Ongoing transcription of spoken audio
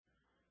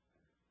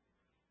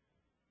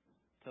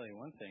tell you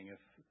one thing.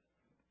 If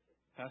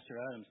Pastor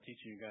Adam's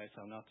teaching you guys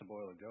how not to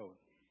boil a goat,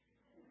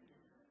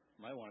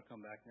 you might want to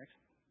come back next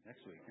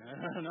week. I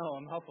don't know.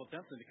 I'm awful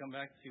tempted to come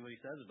back and see what he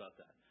says about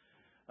that.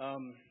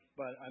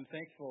 But I'm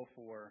thankful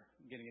for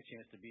getting a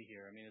chance to be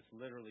here. I mean, it's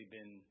literally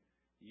been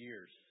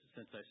years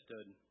since I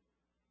stood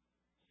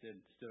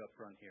up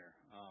front here.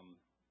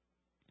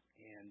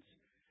 And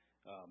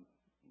a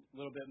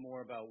little bit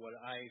more about what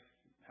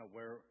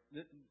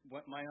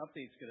my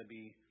update's going to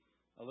be.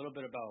 A little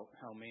bit about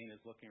how Maine is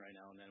looking right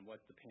now, and then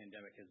what the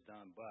pandemic has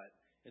done. But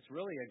it's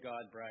really a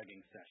God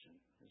bragging session,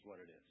 is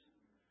what it is,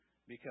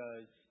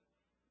 because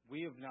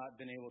we have not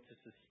been able to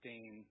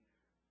sustain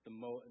the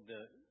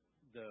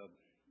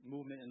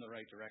movement in the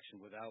right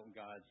direction without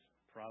God's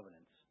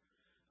providence.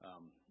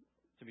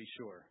 To be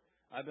sure,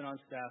 I've been on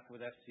staff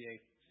with FCA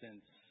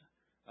since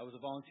I was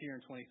a volunteer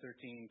in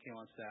 2013, came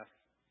on staff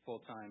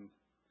full time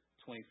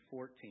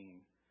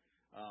 2014,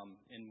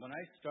 and when I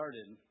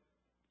started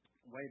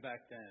way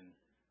back then,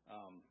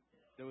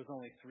 there was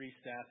only 3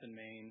 staff in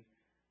Maine,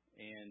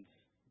 and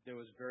there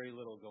was very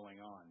little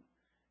going on.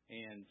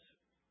 And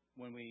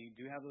when we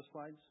do have those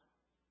slides,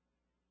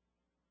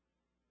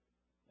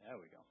 there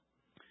we go.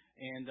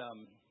 And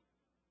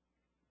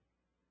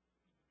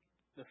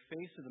the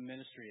face of the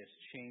ministry has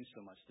changed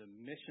so much. The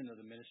mission of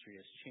the ministry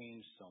has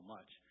changed so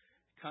much.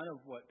 Kind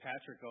of what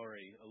Patrick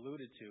already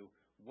alluded to.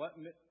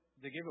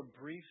 To give a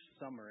brief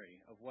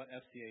summary of what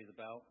FCA is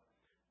about,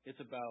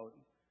 it's about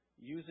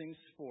using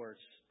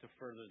sports to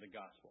further the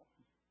gospel.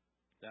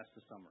 That's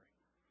the summary.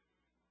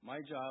 My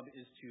job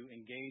is to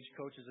engage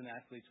coaches and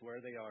athletes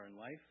where they are in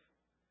life,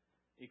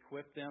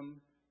 equip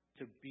them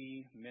to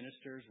be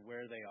ministers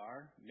where they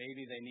are.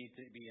 Maybe they need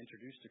to be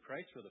introduced to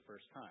Christ for the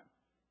first time.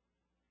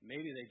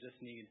 Maybe they just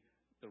need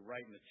the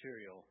right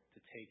material to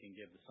take and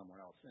give to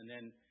someone else. And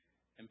then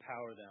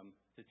empower them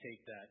to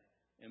take that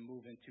and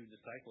move into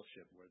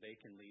discipleship where they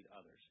can lead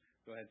others.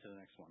 Go ahead to the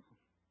next one.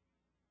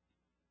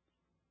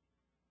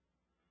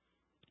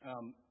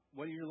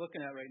 What you're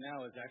looking at right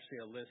now is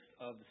actually a list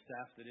of the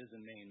staff that is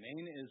in Maine.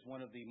 Maine is one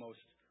of the most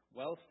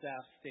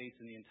well-staffed states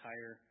in the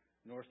entire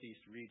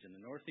Northeast region.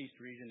 The Northeast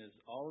region is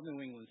all of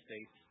New England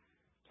states,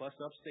 plus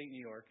upstate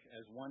New York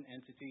as one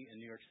entity,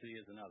 and New York City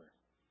as another.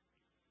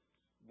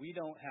 We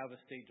don't have a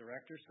state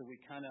director, so we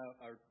kind of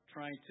are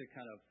trying to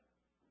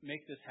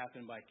make this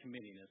happen by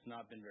committee, and it's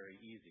not been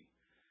very easy.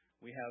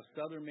 We have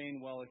Southern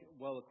Maine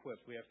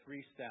well-equipped. We have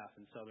 3 staff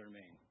in Southern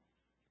Maine.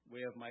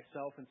 We have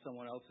myself and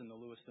someone else in the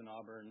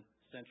Lewiston-Auburn,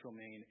 Central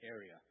Maine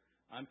area.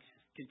 I'm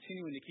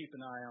continuing to keep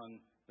an eye on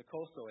the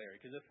coastal area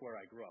because that's where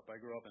I grew up. I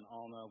grew up in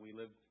Alna. We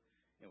lived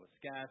in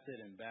Wiscasset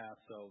and Bath,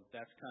 so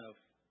that's kind of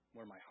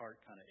where my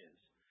heart kind of is.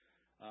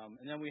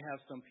 And then we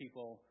have some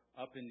people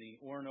up in the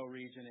Orono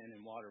region and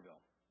in Waterville,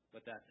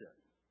 but that's it.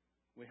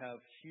 We have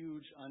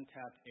huge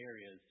untapped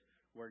areas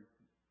where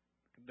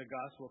the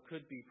gospel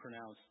could be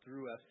pronounced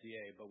through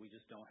FCA, but we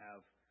just don't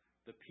have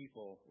the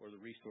people or the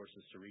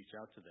resources to reach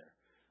out to there.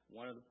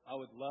 I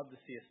would love to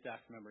see a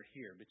staff member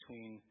here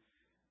between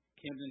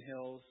Camden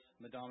Hills,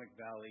 Madomic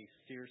Valley,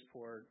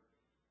 Searsport,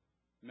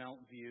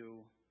 Mount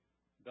View,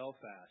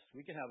 Belfast.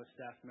 We could have a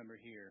staff member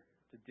here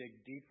to dig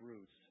deep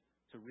roots,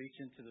 to reach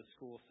into the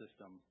school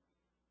system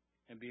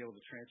and be able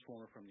to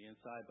transform it from the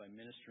inside by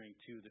ministering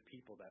to the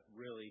people that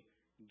really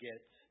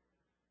get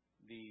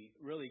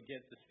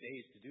the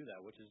stage to do that,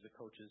 which is the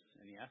coaches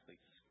and the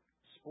athletes.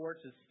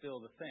 Sports is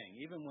still the thing.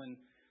 Even when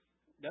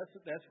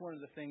that's one of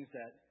the things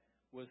that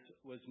was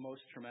most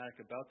traumatic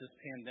about this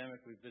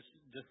pandemic we've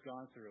just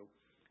gone through,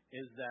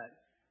 is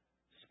that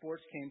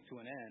sports came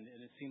to an end and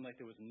it seemed like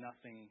there was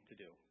nothing to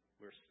do.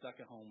 We were stuck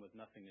at home with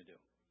nothing to do.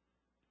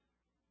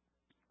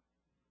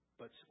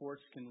 But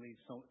sports can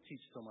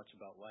teach so much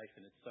about life,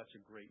 and it's such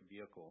a great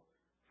vehicle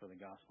for the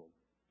gospel.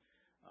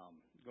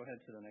 Go ahead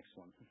to the next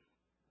one.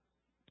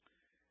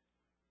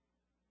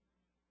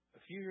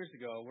 A few years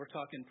ago, we're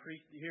talking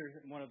here's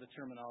one of the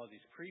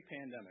terminologies,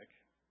 pre-pandemic.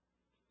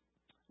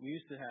 We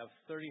used to have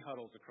 30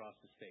 huddles across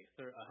the state.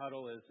 A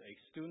huddle is a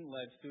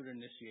student-led,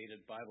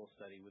 student-initiated Bible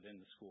study within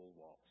the school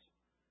walls.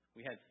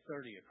 We had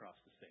 30 across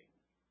the state.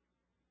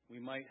 We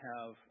might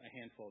have a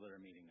handful that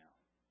are meeting now.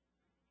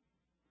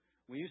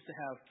 We used to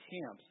have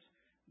camps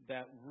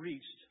that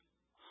reached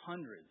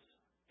hundreds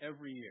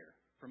every year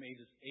from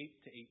ages 8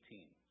 to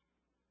 18.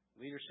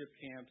 Leadership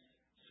camps,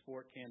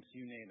 sport camps,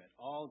 you name it,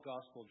 all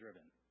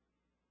gospel-driven.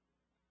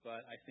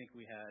 But I think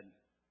we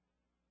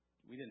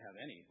didn't have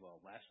any,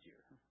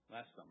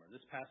 last summer.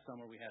 This past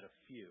summer we had a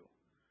few.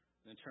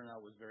 And the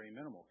turnout was very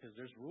minimal because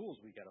there's rules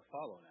we got to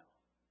follow now.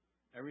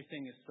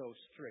 Everything is so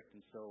strict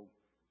and so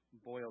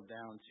boiled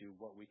down to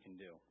what we can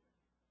do.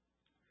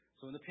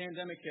 So when the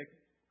pandemic hit,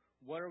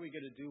 what are we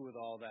going to do with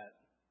all that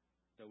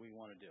we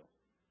want to do?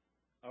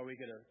 Are we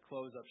going to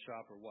close up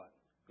shop or what?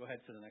 Go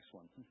ahead to the next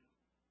one.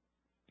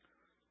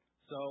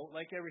 So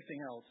like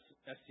everything else,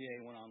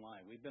 FCA went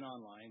online. We've been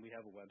online. We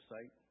have a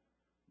website.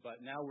 But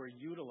now we're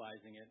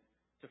utilizing it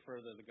to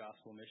further the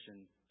gospel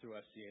mission through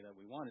FCA that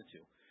we wanted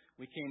to.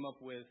 We came up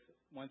with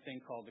one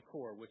thing called the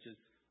CORE, which is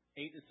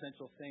 8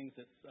 essential things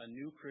that a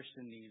new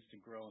Christian needs to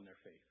grow in their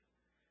faith.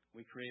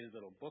 We created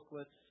little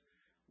booklets.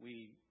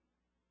 We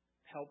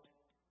helped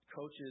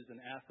coaches and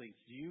athletes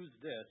use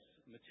this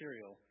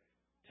material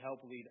to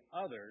help lead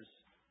others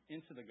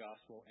into the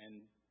gospel and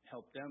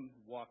help them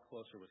walk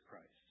closer with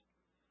Christ.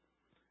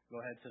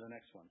 Go ahead to the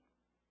next one.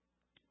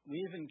 We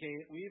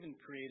even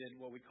created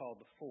what we call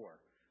the Four,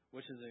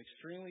 which is an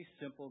extremely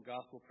simple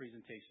gospel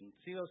presentation.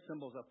 See those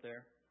symbols up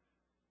there?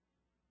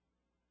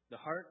 The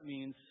heart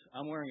means,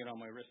 I'm wearing it on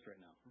my wrist right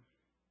now.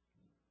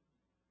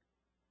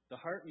 The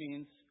heart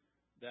means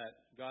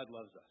that God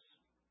loves us.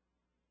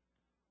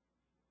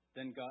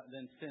 Then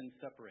sin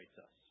separates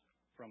us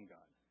from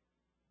God.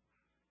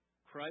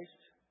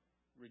 Christ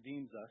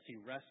redeems us. He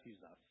rescues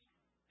us.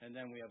 And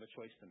then we have a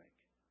choice to make.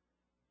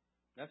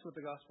 That's what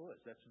the gospel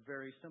is. That's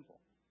very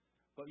simple.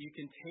 But you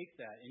can take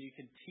that and you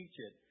can teach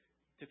it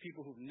to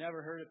people who've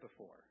never heard it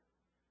before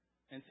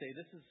and say,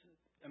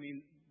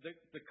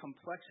 the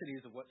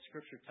complexities of what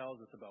Scripture tells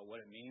us about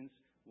what it means,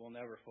 we'll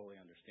never fully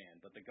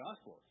understand. But the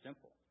gospel is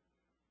simple.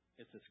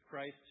 It's this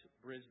Christ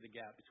bridged the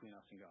gap between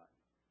us and God.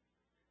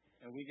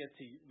 And we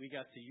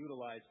got to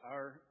utilize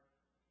our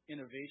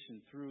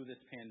innovation through this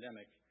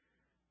pandemic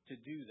to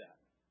do that.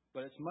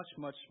 But it's much,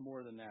 much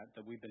more than that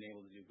we've been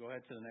able to do. Go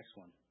ahead to the next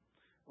one.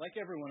 Like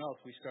everyone else,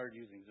 we started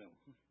using Zoom.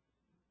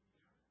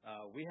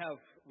 We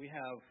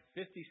have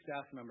 50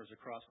 staff members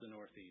across the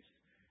Northeast,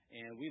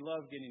 and we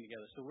love getting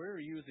together. So we were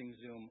using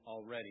Zoom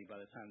already by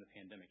the time the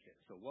pandemic hit.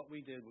 So what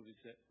we did was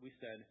we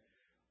said,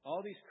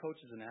 all these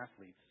coaches and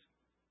athletes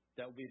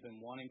that we've been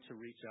wanting to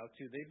reach out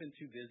to, they've been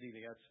too busy.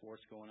 They got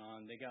sports going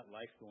on. They got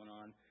life going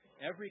on.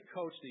 Every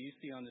coach that you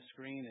see on the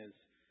screen is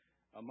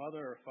a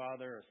mother or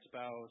father, a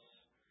spouse.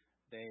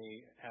 They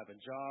have a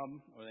job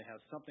or they have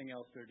something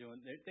else they're doing.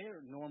 They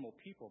are normal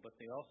people, but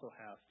they also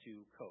have to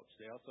coach.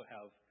 They also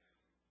have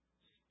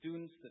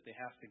students that they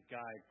have to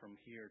guide from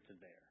here to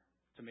there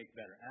to make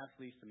better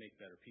athletes, to make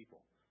better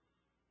people.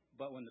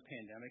 But when the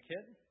pandemic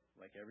hit,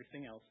 like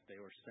everything else, they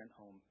were sent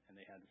home and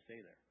they had to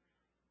stay there.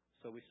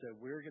 So we said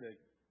we're going to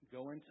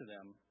go into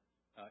them,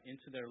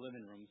 into their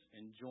living rooms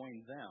and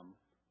join them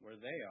where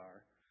they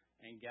are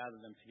and gather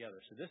them together.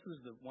 So this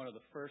was one of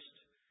the first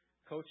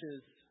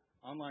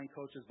online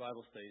coaches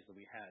Bible studies that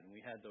we had. And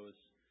we had those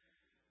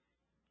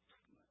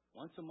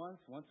once a month,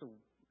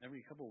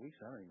 every couple of weeks.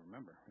 I don't even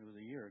remember. It was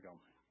a year ago.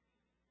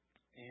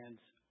 And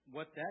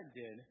what that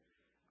did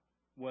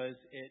was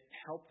it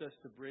helped us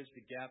to bridge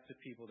the gap to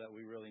people that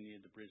we really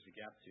needed to bridge the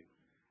gap to.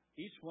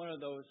 Each one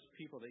of those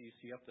people that you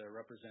see up there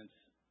represents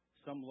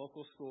some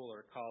local school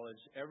or college,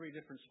 every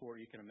different sport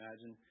you can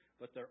imagine,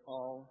 but they're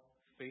all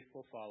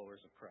faithful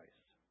followers of Christ.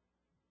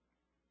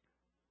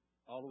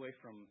 All the way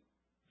from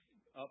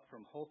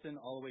Holton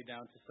all the way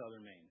down to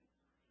southern Maine.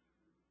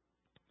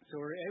 So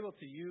we were able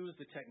to use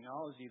the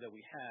technology that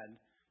we had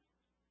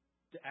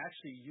to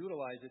actually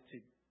utilize it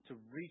to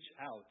reach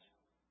out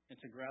and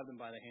to grab them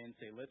by the hand and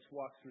say, let's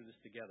walk through this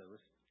together.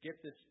 Let's get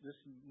this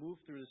move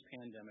through this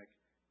pandemic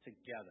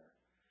together.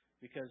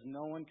 Because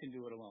no one can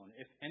do it alone.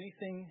 If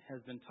anything has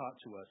been taught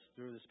to us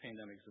through this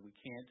pandemic, is that we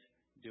can't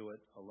do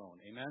it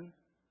alone. Amen?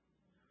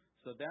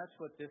 So that's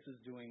what this is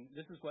doing.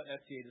 This is what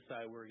FCA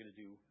decided we were going to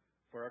do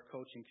for our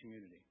coaching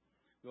community.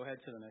 Go ahead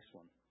to the next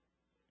one.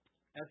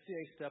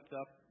 FCA stepped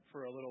up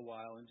for a little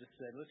while and just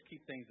said, let's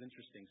keep things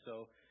interesting.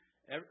 So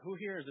who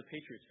here is a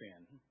Patriots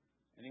fan?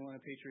 Anyone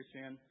a Patriots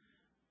fan?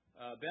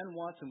 Ben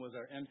Watson was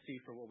our MC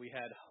for what we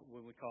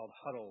called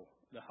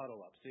the huddle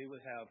ups. They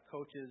would have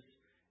coaches,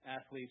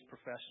 athletes,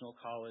 professional,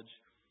 college,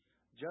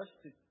 just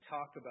to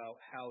talk about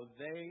how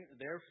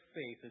their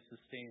faith is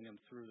sustaining them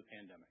through the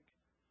pandemic.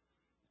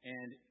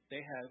 And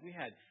we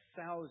had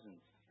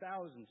thousands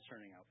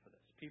turning out for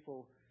this.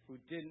 People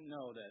who didn't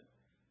know that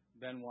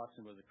Ben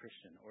Watson was a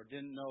Christian or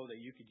didn't know that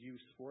you could use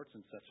sports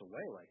in such a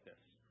way like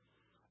this.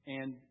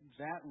 And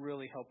that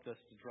really helped us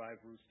to drive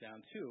roots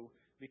down too,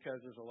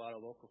 because there's a lot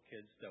of local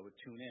kids that would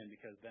tune in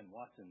because Ben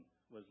Watson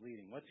was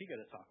leading. What's he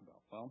going to talk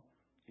about? Well,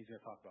 he's going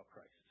to talk about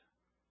Christ.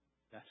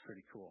 That's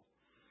pretty cool.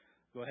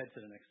 Go ahead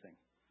to the next thing.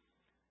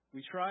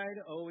 We tried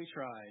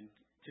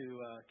to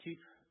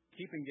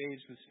keep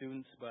engaged with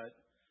students, but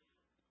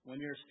when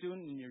you're a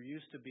student and you're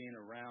used to being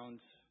around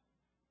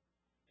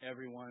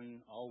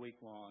everyone all week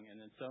long, and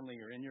then suddenly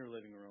you're in your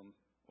living room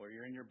or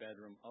you're in your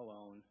bedroom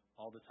alone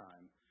all the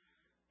time,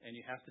 and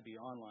you have to be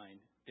online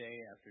day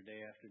after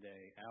day after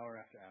day, hour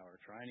after hour,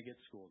 trying to get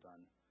school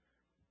done,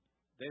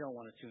 they don't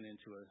want to tune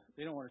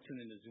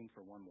into Zoom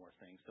for one more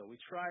thing. So we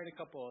tried a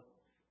couple of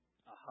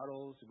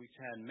huddles. We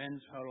had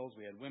men's huddles.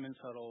 We had women's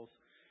huddles.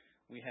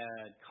 We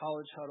had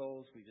college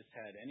huddles. We just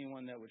had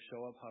anyone that would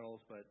show up huddles,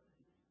 but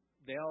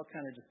they all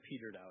kind of just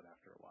petered out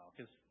after a while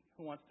because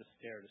who wants to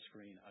stare at a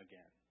screen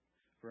again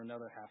for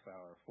another half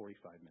hour,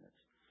 45 minutes?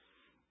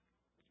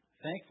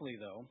 Thankfully,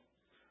 though,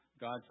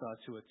 God saw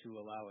to it to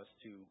allow us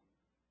to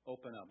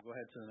open up. Go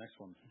ahead to the next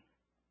one.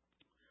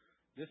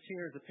 This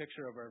here is a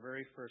picture of our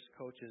very first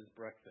coaches'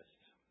 breakfast.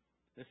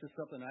 This is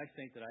something I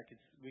think that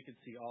we could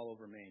see all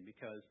over Maine,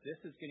 because this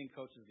is getting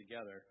coaches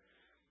together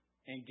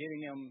and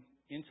getting them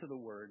into the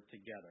Word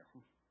together.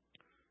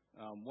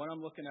 What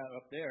I'm looking at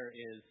up there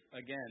is,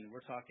 again,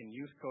 we're talking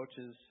youth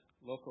coaches,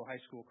 local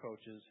high school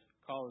coaches,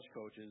 college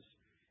coaches,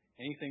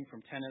 anything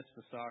from tennis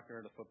to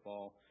soccer to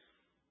football,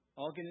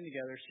 all getting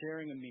together,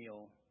 sharing a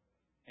meal,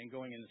 and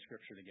going into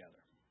Scripture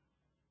together.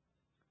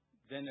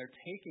 Then they're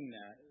taking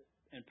that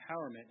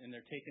empowerment and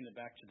they're taking it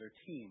back to their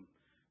team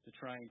to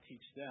try and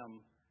teach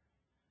them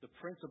the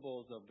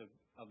principles of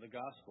the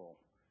gospel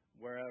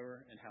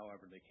wherever and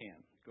however they can.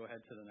 Go ahead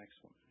to the next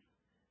one.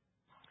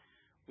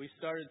 We've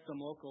had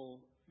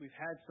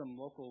some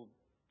local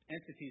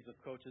entities of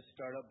coaches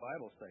start up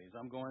Bible studies.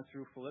 I'm going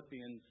through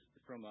Philippians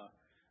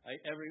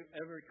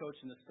every coach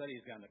in the study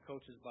has gotten a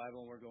coach's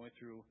Bible, and we're going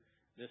through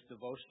this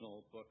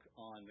devotional book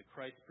on the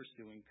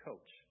Christ-pursuing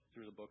coach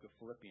through the book of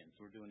Philippians.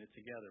 We're doing it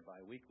together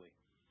bi-weekly.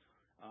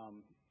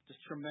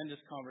 Just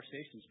tremendous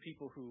conversations.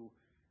 People who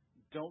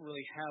don't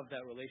really have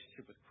that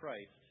relationship with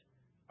Christ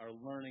are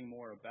learning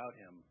more about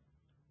Him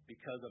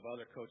because of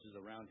other coaches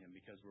around Him,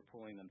 because we're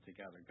pulling them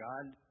together.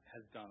 God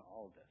has done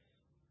all of this.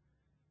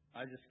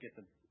 I just get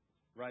to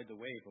ride the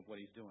wave of what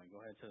He's doing. Go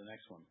ahead to the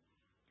next one.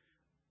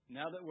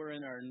 Now that we're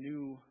in our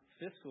new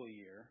fiscal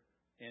year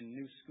and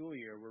new school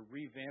year, we're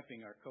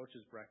revamping our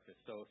coach's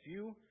breakfast. So if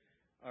you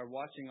are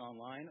watching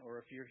online or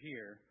if you're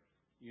here,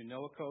 you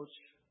know a coach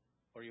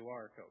or you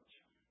are a coach.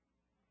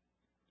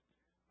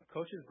 A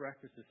coach's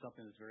breakfast is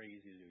something that's very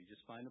easy to do. You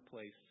just find a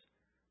place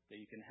that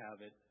you can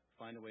have it,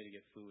 find a way to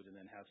get food, and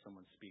then have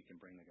someone speak and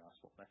bring the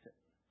gospel. That's it.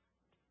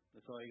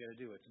 That's all you got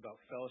to do. It's about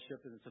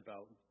fellowship, and it's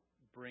about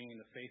bringing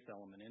the faith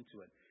element into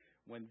it.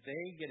 When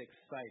they get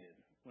excited,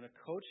 when a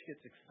coach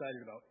gets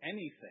excited about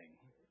anything,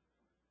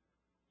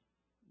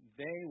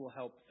 they will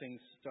help things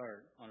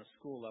start on a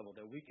school level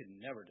that we could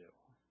never do.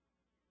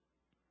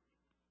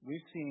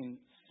 We've seen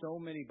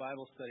so many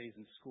Bible studies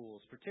in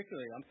schools,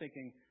 particularly, I'm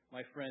thinking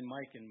my friend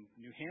Mike in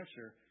New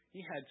Hampshire,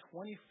 he had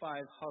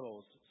 25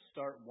 huddles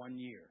start one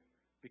year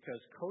because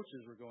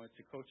coaches were going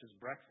to coaches'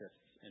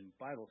 breakfasts and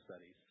Bible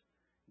studies,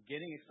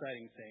 getting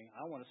excited and saying,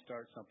 I want to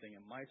start something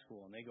at my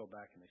school, and they go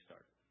back and they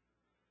start.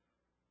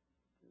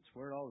 It's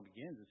where it all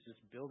begins. It's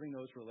just building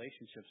those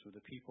relationships with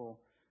the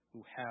people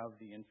who have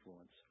the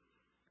influence.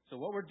 So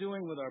what we're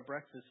doing with our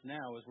breakfast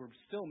now is we're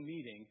still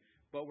meeting,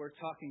 but we're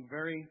talking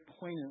very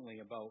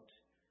poignantly about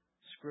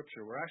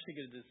Scripture. We're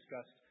actually going to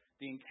discuss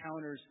the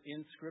encounters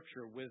in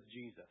Scripture with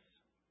Jesus.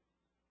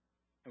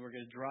 And we're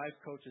going to drive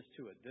coaches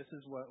to it. This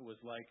is what it was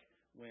like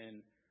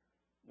when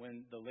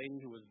the lady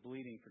who was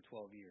bleeding for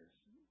 12 years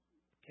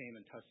came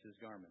and touched His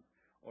garment.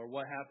 Or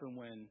what happened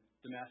when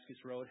Damascus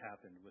Road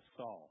happened with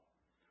Saul.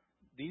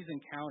 These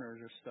encounters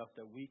are stuff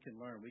that we can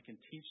learn. We can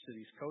teach to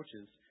these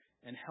coaches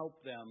and help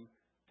them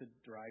to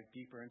drive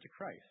deeper into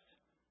Christ.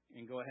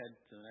 And go ahead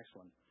to the next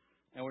one.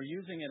 And we're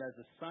using it as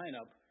a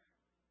sign-up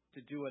to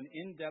do an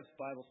in-depth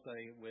Bible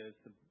study with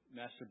the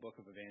Master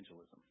Book of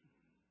Evangelism.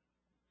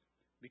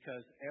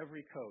 Because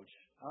every coach,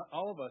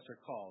 all of us are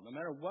called, no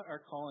matter what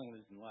our calling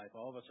is in life,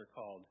 all of us are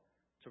called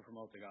to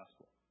promote the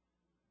gospel.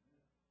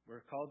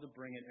 We're called to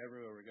bring it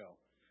everywhere we go.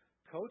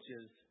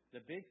 Coaches,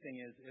 the big thing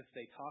is if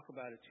they talk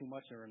about it too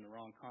much or in the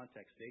wrong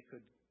context, they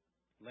could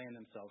land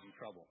themselves in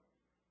trouble.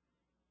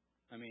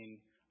 I mean,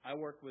 I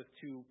work with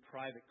 2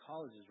 private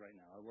colleges right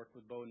now. I work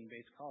with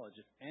Bowdoin-based College.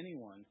 If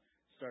anyone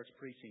starts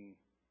preaching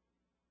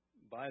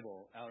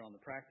Bible out on the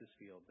practice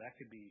field, that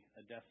could be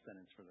a death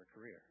sentence for their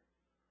career.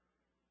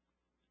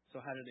 So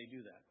how do they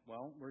do that?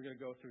 Well, we're going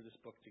to go through this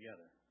book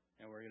together,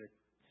 and we're going to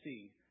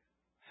see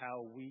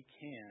how we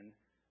can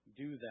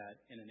do that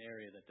in an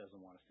area that doesn't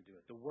want us to do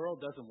it. The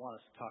world doesn't want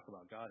us to talk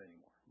about God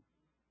anymore.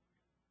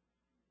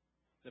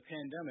 The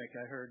pandemic,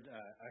 I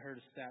heard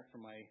a stat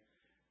from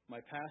my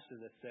pastor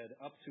that said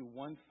up to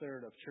 1/3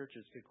 of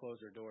churches could close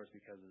their doors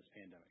because of this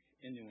pandemic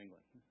in New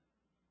England.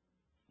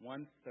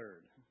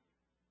 1/3.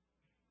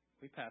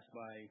 We passed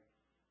by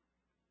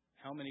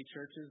how many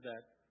churches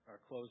that are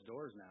closed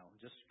doors now,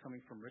 just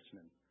coming from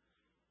Richmond.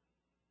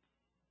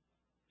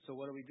 So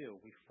what do?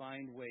 We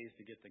find ways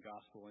to get the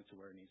gospel into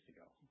where it needs to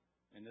go.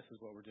 And this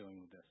is what we're doing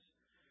with this.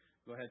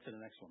 Go ahead to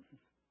the next one.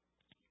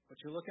 What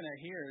you're looking at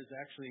here is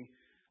actually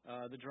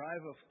the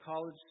drive of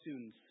college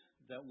students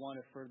that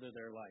want to further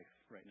their life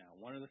right now.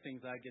 One of the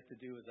things I get to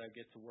do is I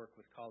get to work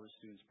with college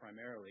students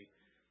primarily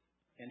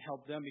and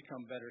help them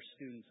become better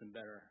students and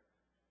better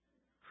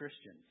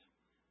Christians.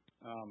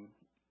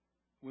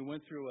 We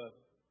went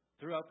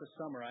throughout the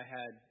summer, I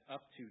had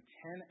up to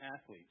 10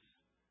 athletes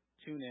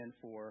tune in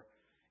for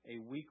a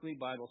weekly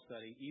Bible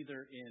study,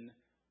 either in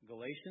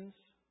Galatians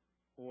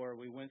or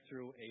we went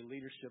through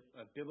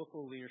a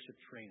biblical leadership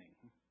training.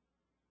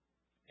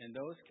 And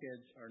those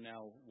kids are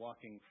now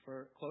walking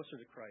closer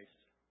to Christ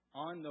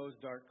on those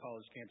dark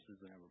college campuses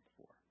than ever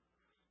before.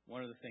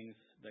 One of the things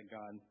that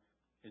God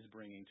is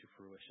bringing to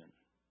fruition.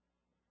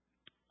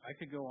 I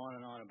could go on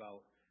and on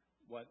about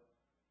what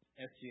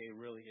FCA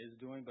really is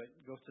doing, but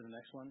go to the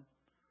next one.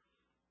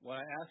 What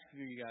I ask of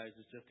you guys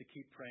is just to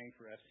keep praying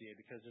for FCA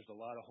because there's a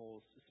lot of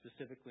holes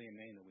specifically in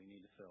Maine that we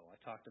need to fill. I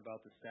talked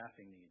about the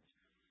staffing needs.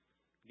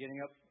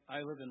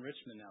 I live in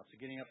Richmond now, so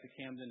getting up to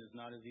Camden is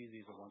not as easy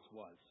as it once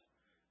was.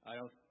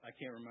 I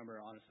can't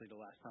remember, honestly, the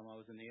last time I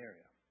was in the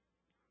area.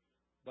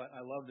 But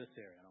I love this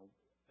area.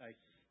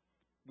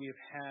 We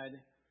have had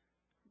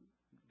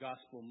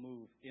gospel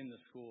move in the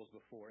schools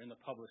before, in the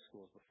public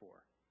schools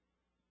before.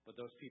 But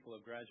those people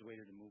have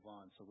graduated and move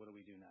on, so what do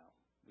we do now?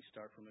 We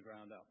start from the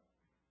ground up.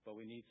 But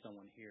we need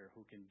someone here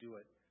who can do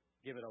it,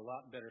 give it a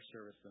lot better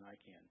service than I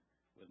can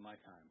with my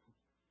time.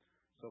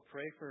 So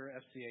pray for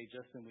FCA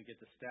Justin. We get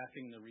the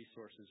staffing and the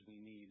resources we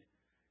need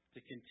to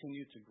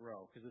continue to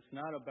grow. Because it's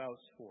not about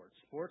sports.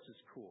 Sports is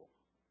cool.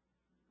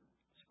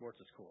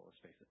 Let's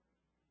face it.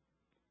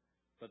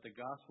 But the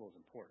gospel is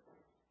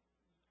important.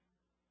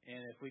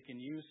 And if we can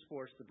use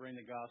sports to bring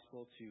the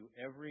gospel to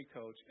every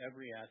coach,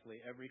 every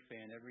athlete, every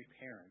fan, every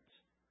parent,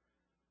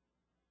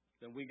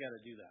 then we got to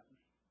do that.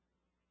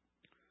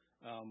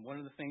 One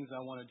of the things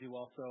I want to do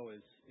also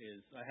is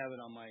I have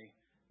it on my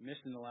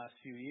mission the last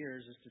few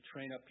years is to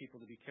train up people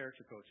to be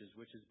character coaches,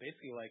 which is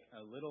basically like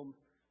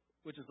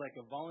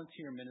a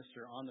volunteer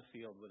minister on the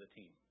field with a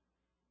team.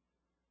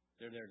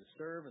 They're there to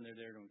serve and they're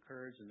there to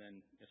encourage, and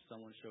then if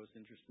someone shows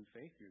interest in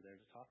faith, you're there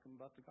to talk to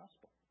them about the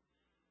gospel.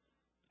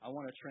 I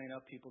want to train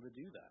up people to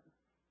do that.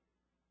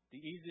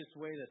 The easiest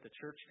way that the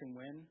church can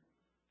win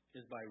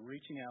is by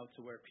reaching out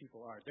to where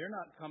people are. They're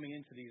not coming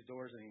into these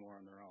doors anymore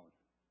on their own.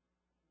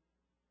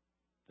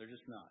 They're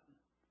just not.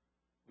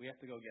 We have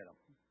to go get them.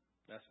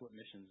 That's what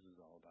missions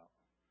is all about.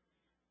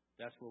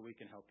 That's where we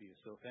can help you.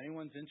 So if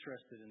anyone's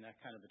interested in that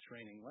kind of a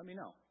training, let me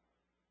know.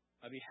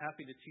 I'd be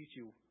happy to teach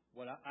you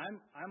what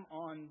I'm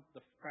on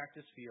the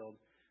practice field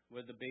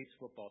with the Bates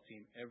football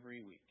team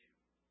every week.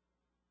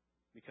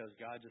 Because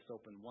God just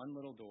opened one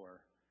little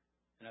door,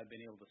 and I've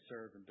been able to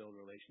serve and build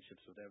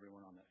relationships with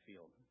everyone on that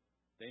field.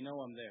 They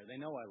know I'm there. They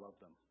know I love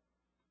them.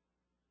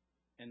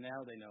 And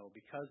now they know,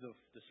 because of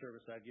the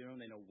service I've given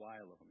them, they know why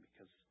I love them,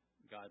 because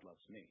God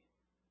loves me,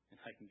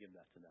 and I can give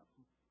that to them.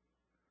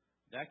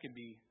 That could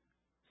be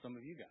some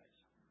of you guys.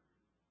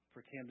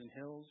 For Camden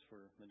Hills,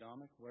 for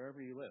Madomic,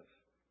 wherever you live.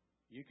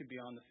 You could be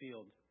on the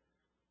field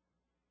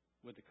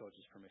with the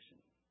coach's permission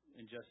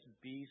and just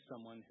be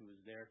someone who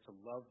is there to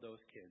love those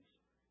kids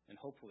and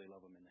hopefully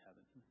love them into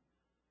heaven.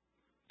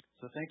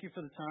 So thank you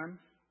for the time.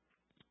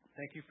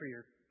 Thank you for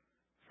your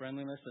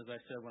friendliness. As I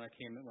said when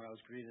I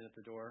was greeted at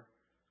the door,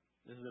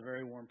 this is a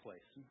very warm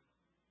place.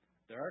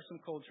 There are some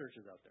cold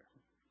churches out there.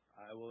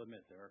 I will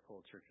admit there are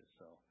cold churches.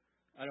 So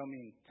I don't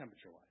mean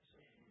temperature-wise.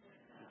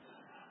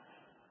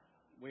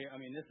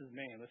 This is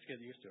Maine. Let's get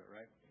used to it,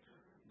 right?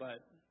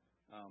 But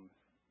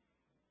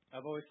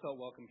I've always felt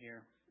welcome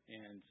here,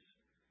 and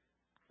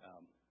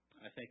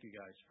I thank you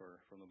guys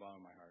from the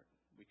bottom of my heart.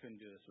 We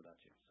couldn't do this without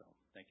you, so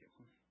thank you.